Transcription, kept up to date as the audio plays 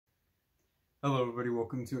Hello everybody,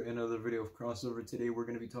 welcome to another video of Crossover. Today we're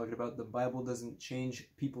going to be talking about the Bible doesn't change,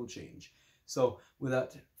 people change. So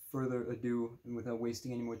without further ado and without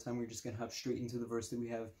wasting any more time, we're just going to hop straight into the verse that we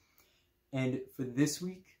have. And for this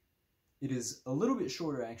week, it is a little bit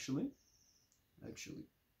shorter actually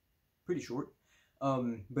pretty short,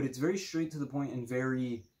 but it's very straight to the point and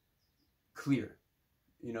very clear.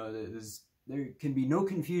 You know, there can be no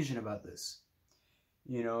confusion about this.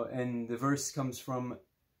 You know, and the verse comes from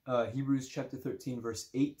Hebrews chapter 13 verse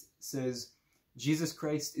 8 says, Jesus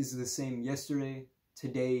Christ is the same yesterday,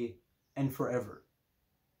 today, and forever.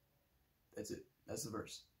 That's it. That's the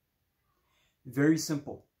verse. Very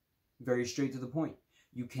simple. Very straight to the point.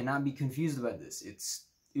 You cannot be confused about this.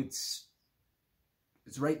 It's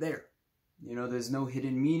right there. You know, there's no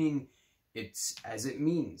hidden meaning. It's as it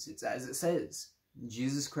means. It's as it says.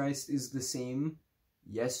 Jesus Christ is the same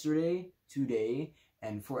yesterday, today,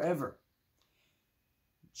 and forever.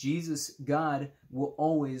 Jesus, God, will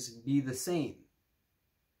always be the same.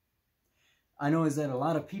 I know is that a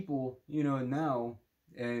lot of people, you know, now,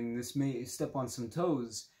 and this may step on some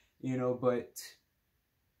toes, you know, but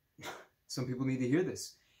some people need to hear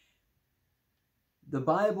this. The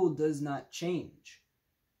Bible does not change.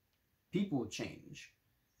 People change.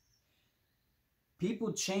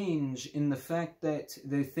 People change in the fact that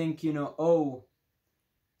they think, you know, oh,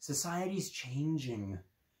 society's changing.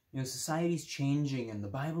 You know, society's changing and the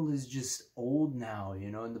Bible is just old now,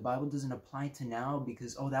 you know, and the Bible doesn't apply to now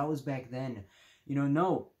because, oh, that was back then. You know,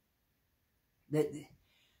 no. That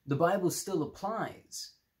the Bible still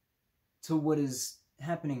applies to what is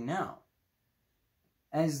happening now.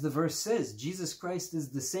 As the verse says, Jesus Christ is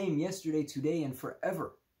the same yesterday, today, and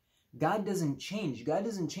forever. God doesn't change. God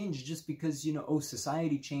doesn't change just because, you know, oh,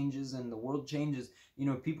 society changes and the world changes, you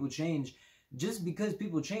know, people change. Just because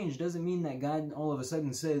people change doesn't mean that God all of a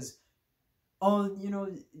sudden says, oh, you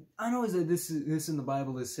know, I know that this in the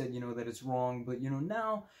Bible is said, you know, that it's wrong, but, you know,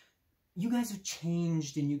 now you guys have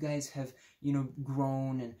changed and you guys have, you know,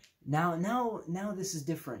 grown and now this is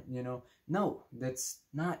different, you know. No, that's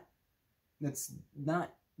not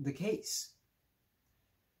the case.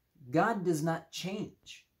 God does not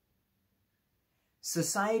change.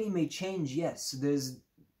 Society may change, yes. There's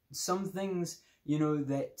some things, you know,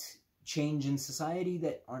 that change in society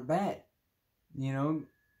that aren't bad. You know,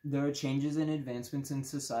 there are changes and advancements in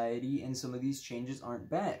society, and some of these changes aren't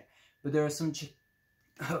bad. But there are some,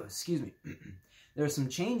 there are some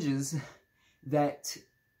changes that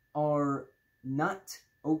are not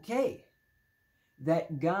okay.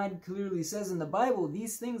 That God clearly says in the Bible,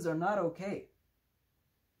 these things are not okay.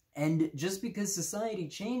 And just because society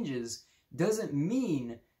changes doesn't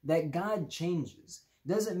mean that God changes.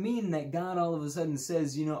 Doesn't mean that God all of a sudden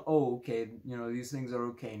says, you know, oh, okay, you know, these things are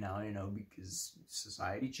okay now, you know, because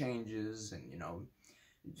society changes and, you know,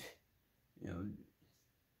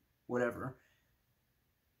 whatever.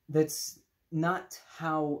 That's not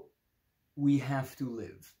how we have to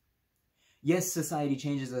live. Yes, society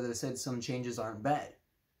changes, as I said, some changes aren't bad.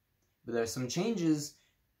 But there are some changes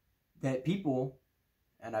that people,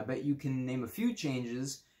 and I bet you can name a few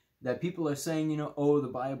changes, that people are saying, you know, oh, the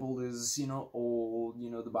Bible is, you know, old,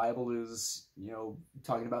 you know, the Bible is, you know,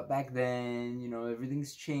 talking about back then, you know,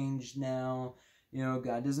 everything's changed now, you know,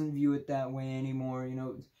 God doesn't view it that way anymore, you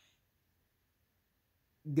know.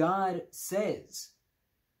 God says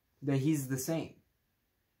that He's the same.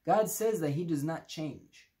 God says that He does not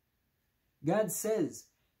change. God says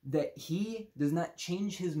that He does not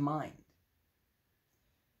change His mind.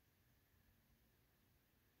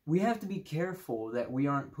 We have to be careful that we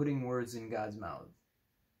aren't putting words in God's mouth.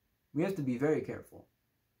 We have to be very careful.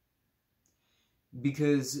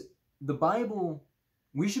 Because the Bible,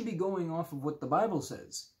 we should be going off of what the Bible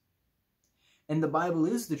says. And the Bible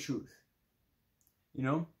is the truth. You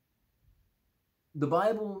know? The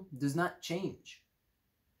Bible does not change.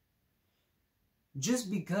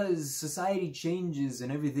 Just because society changes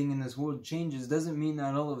and everything in this world changes doesn't mean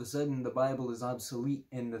that all of a sudden the Bible is obsolete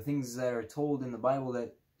and the things that are told in the Bible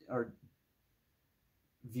that are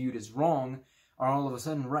viewed as wrong are all of a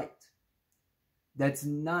sudden right. That's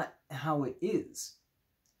not how it is.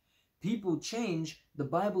 People change. The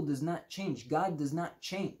Bible does not change. God does not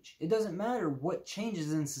change. It doesn't matter what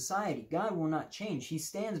changes in society. God will not change. He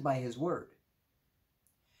stands by His word.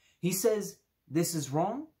 He says, this is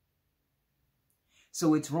wrong,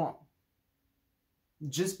 so it's wrong.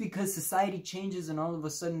 Just because society changes and all of a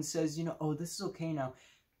sudden says, you know, oh, this is okay now.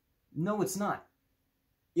 No, it's not.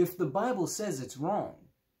 If the Bible says it's wrong,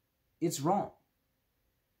 it's wrong.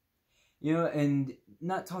 You know, and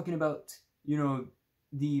not talking about, you know,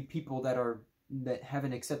 the people that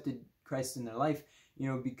haven't accepted Christ in their life, you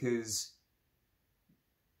know, because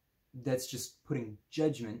that's just putting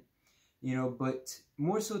judgment, you know, but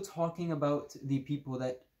more so talking about the people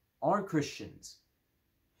that are Christians.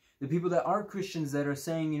 The people that are Christians that are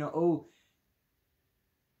saying, you know, oh,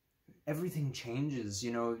 everything changes,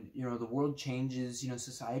 you know, the world changes, you know,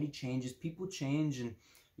 society changes, people change, and,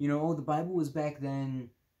 you know, oh, the Bible was back then,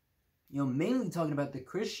 you know, mainly talking about the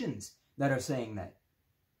Christians that are saying that.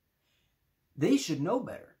 They should know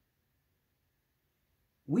better.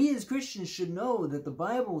 We as Christians should know that the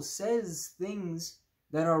Bible says things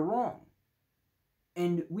that are wrong.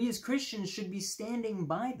 And we as Christians should be standing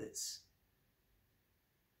by this.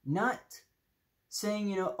 Not saying,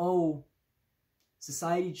 you know, oh,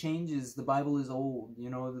 society changes, the Bible is old, you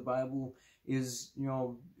know, the Bible is, you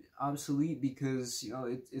know, obsolete because, you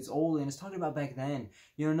know, it's old and it's talking about back then.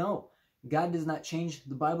 You know, no, God does not change,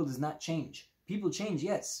 the Bible does not change. People change,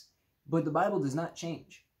 yes, but the Bible does not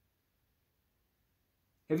change.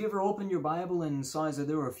 Have you ever opened your Bible and saw that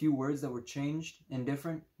there were a few words that were changed and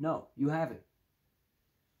different? No, you haven't.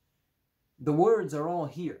 The words are all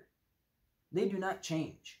here. They do not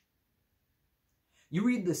change. You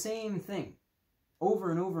read the same thing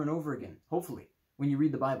over and over and over again, hopefully, when you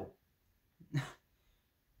read the Bible.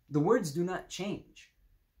 The words do not change.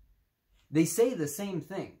 They say the same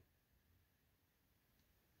thing.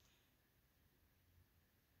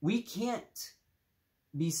 We can't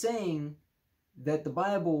be saying that the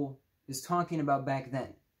Bible is talking about back then,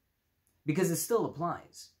 because it still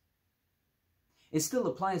applies. It still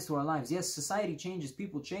applies to our lives. Yes, society changes,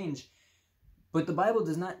 people change, but the Bible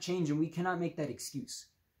does not change, and we cannot make that excuse,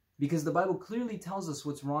 because the Bible clearly tells us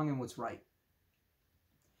what's wrong and what's right.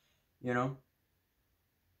 You know?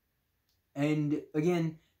 And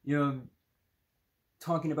again, you know,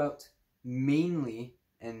 talking about mainly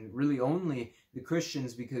and really only the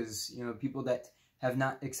Christians, because, you know, people that have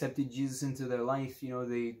not accepted Jesus into their life, you know,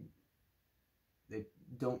 they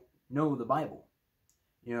don't know the Bible.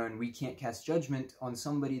 You know, and we can't cast judgment on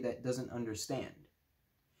somebody that doesn't understand.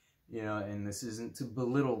 You know, and this isn't to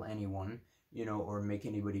belittle anyone, you know, or make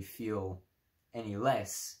anybody feel any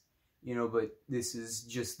less, you know, but this is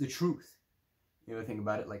just the truth. You know, think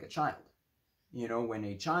about it like a child. You know, when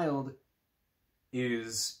a child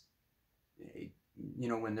is, you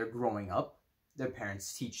know, when they're growing up, their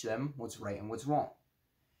parents teach them what's right and what's wrong.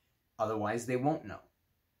 Otherwise, they won't know.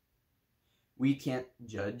 We can't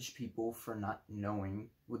judge people for not knowing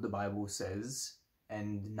what the Bible says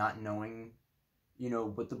and not knowing, you know,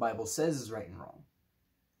 what the Bible says is right and wrong.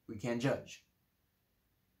 We can't judge.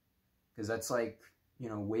 Because that's like, you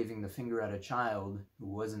know, waving the finger at a child who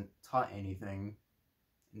wasn't taught anything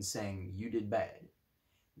and saying, you did bad,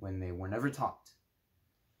 when they were never taught.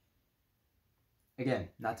 Again,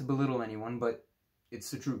 not to belittle anyone, but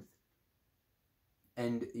it's the truth.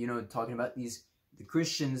 And, you know, talking about the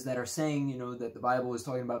Christians that are saying, you know, that the Bible was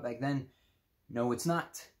talking about back then, no, it's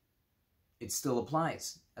not. It still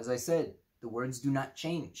applies. As I said, the words do not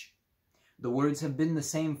change. The words have been the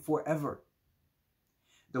same forever.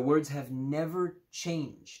 The words have never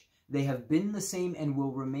changed. They have been the same and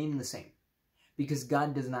will remain the same. Because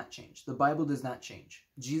God does not change. The Bible does not change.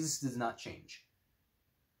 Jesus does not change.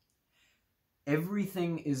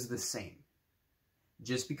 Everything is the same.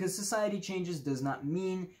 Just because society changes does not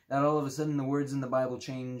mean that all of a sudden the words in the Bible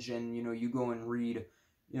change and, you know, you go and read,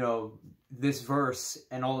 you know, this verse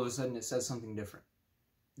and all of a sudden it says something different.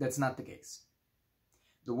 That's not the case.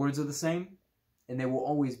 The words are the same and they will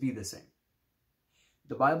always be the same.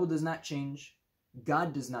 The Bible does not change.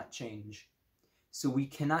 God does not change. So we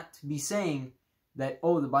cannot be saying that,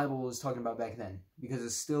 oh, the Bible was talking about back then, because it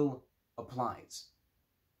still applies.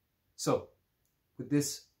 So, with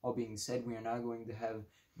this all being said, we are now going to have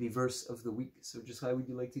the verse of the week. So, Josiah, would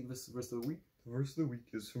you like to give us the verse of the week? The verse of the week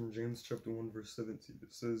is from James chapter 1, verse 17.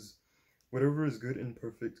 It says, "Whatever is good and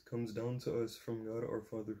perfect comes down to us from God our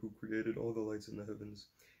Father, who created all the lights in the heavens.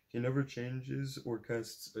 He never changes or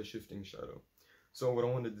casts a shifting shadow." So what I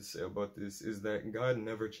wanted to say about this is that God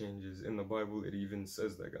never changes. In the Bible, it even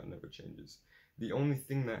says that God never changes. The only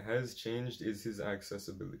thing that has changed is his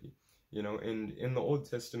accessibility. You know, and in the Old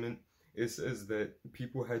Testament, it says that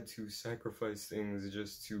people had to sacrifice things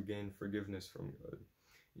just to gain forgiveness from God.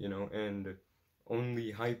 You know, and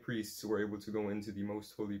only high priests were able to go into the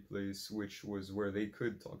most holy place, which was where they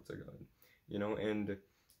could talk to God. You know, and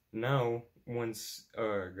now, once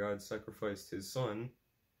God sacrificed his son,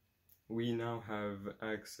 we now have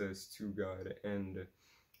access to God, and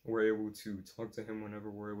we're able to talk to him whenever,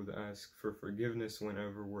 we're able to ask for forgiveness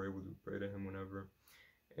whenever, we're able to pray to him whenever,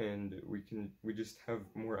 and we just have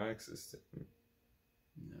more access to him.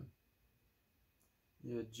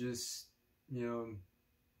 Yeah, just, you know,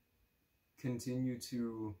 continue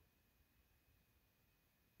to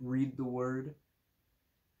read the Word,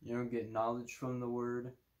 you know, get knowledge from the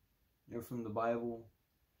Word, you know, from the Bible.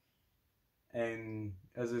 And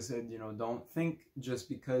as I said, you know, don't think just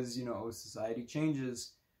because, you know, society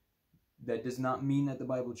changes, that does not mean that the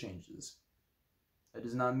Bible changes. That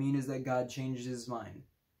does not mean is that God changes his mind.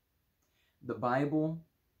 The Bible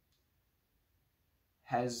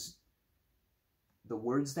has the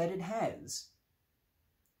words that it has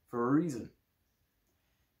for a reason.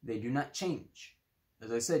 They do not change.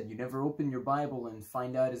 As I said, you never open your Bible and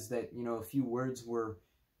find out is that, you know, a few words were,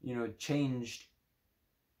 you know, changed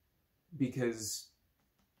because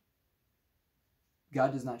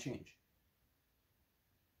God does not change.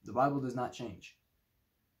 The Bible does not change.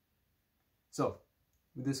 So,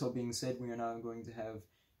 with this all being said, we are now going to have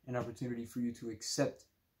an opportunity for you to accept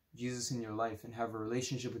Jesus in your life and have a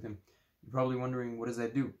relationship with him. You're probably wondering, what does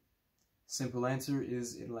that do? Simple answer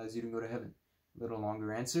is it allows you to go to heaven. A little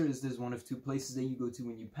longer answer is there's one of two places that you go to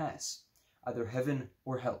when you pass. Either heaven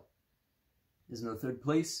or hell. There's no third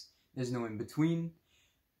place. There's no in between.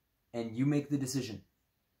 And you make the decision.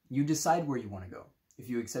 You decide where you want to go. If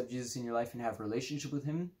you accept Jesus in your life and have a relationship with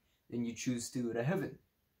him, then you choose to go to heaven.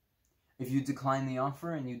 If you decline the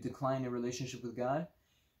offer and you decline a relationship with God,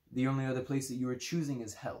 the only other place that you are choosing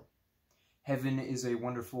is hell. Heaven is a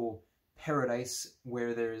wonderful paradise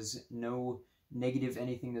where there's no negative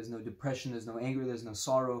anything, there's no depression, there's no anger, there's no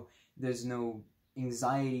sorrow, there's no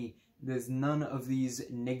anxiety, there's none of these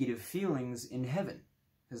negative feelings in heaven,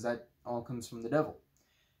 because that all comes from the devil.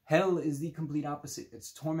 Hell is the complete opposite.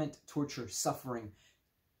 It's torment, torture, suffering,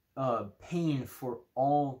 pain for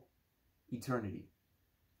all eternity.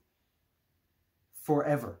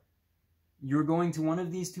 Forever. You're going to one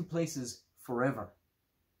of these two places forever.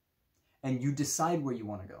 And you decide where you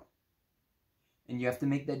want to go. And you have to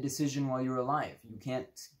make that decision while you're alive. You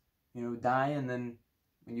can't, you know, die and then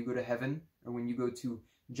when you go to heaven or when you go to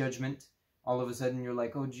judgment, all of a sudden you're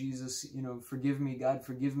like, oh, Jesus, you know, forgive me, God,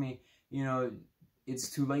 forgive me. You know, it's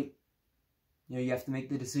too late. You know, you have to make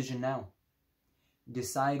the decision now.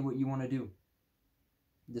 Decide what you want to do.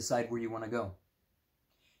 Decide where you want to go.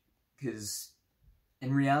 Because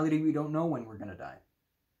in reality, we don't know when we're going to die.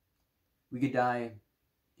 We could die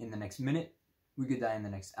in the next minute. We could die in the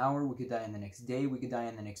next hour. We could die in the next day. We could die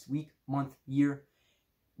in the next week, month, year.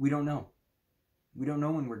 We don't know. We don't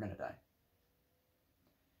know when we're going to die.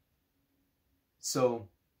 So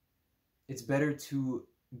it's better to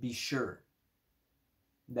be sure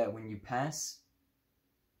that when you pass,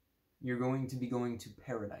 you're going to be going to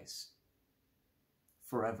paradise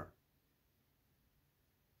forever.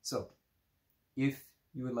 So, if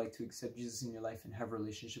you would like to accept Jesus in your life and have a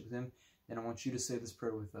relationship with him, then I want you to say this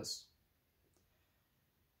prayer with us.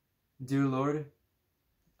 Dear Lord,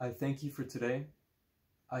 I thank you for today.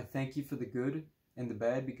 I thank you for the good and the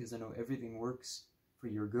bad because I know everything works for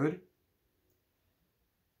your good.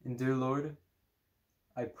 And dear Lord,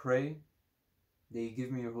 I pray that you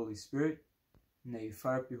give me your Holy Spirit and that you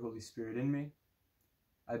fire up your Holy Spirit in me.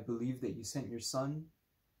 I believe that you sent your Son,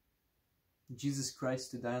 Jesus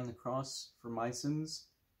Christ, to die on the cross for my sins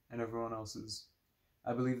and everyone else's.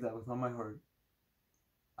 I believe that with all my heart.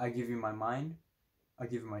 I give you my mind. I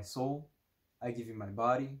give you my soul. I give you my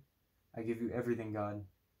body. I give you everything, God.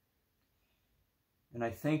 And I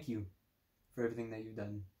thank you for everything that you've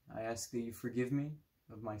done. I ask that you forgive me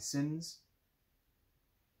of my sins,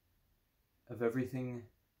 of everything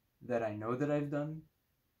that I know that I've done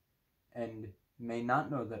and may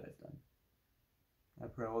not know that I've done. I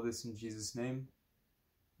pray all this in Jesus' name.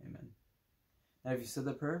 Amen. Now, if you said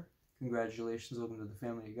that prayer, congratulations, welcome to the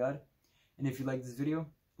family of God. And if you like this video,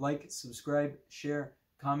 like, subscribe, share,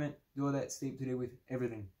 comment, do all that. Stay up to date with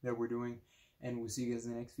everything that we're doing. And we'll see you guys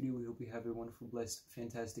in the next video. We hope you have a wonderful, blessed,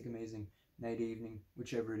 fantastic, amazing night, evening,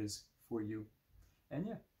 whichever it is for you. And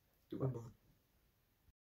yeah, goodbye.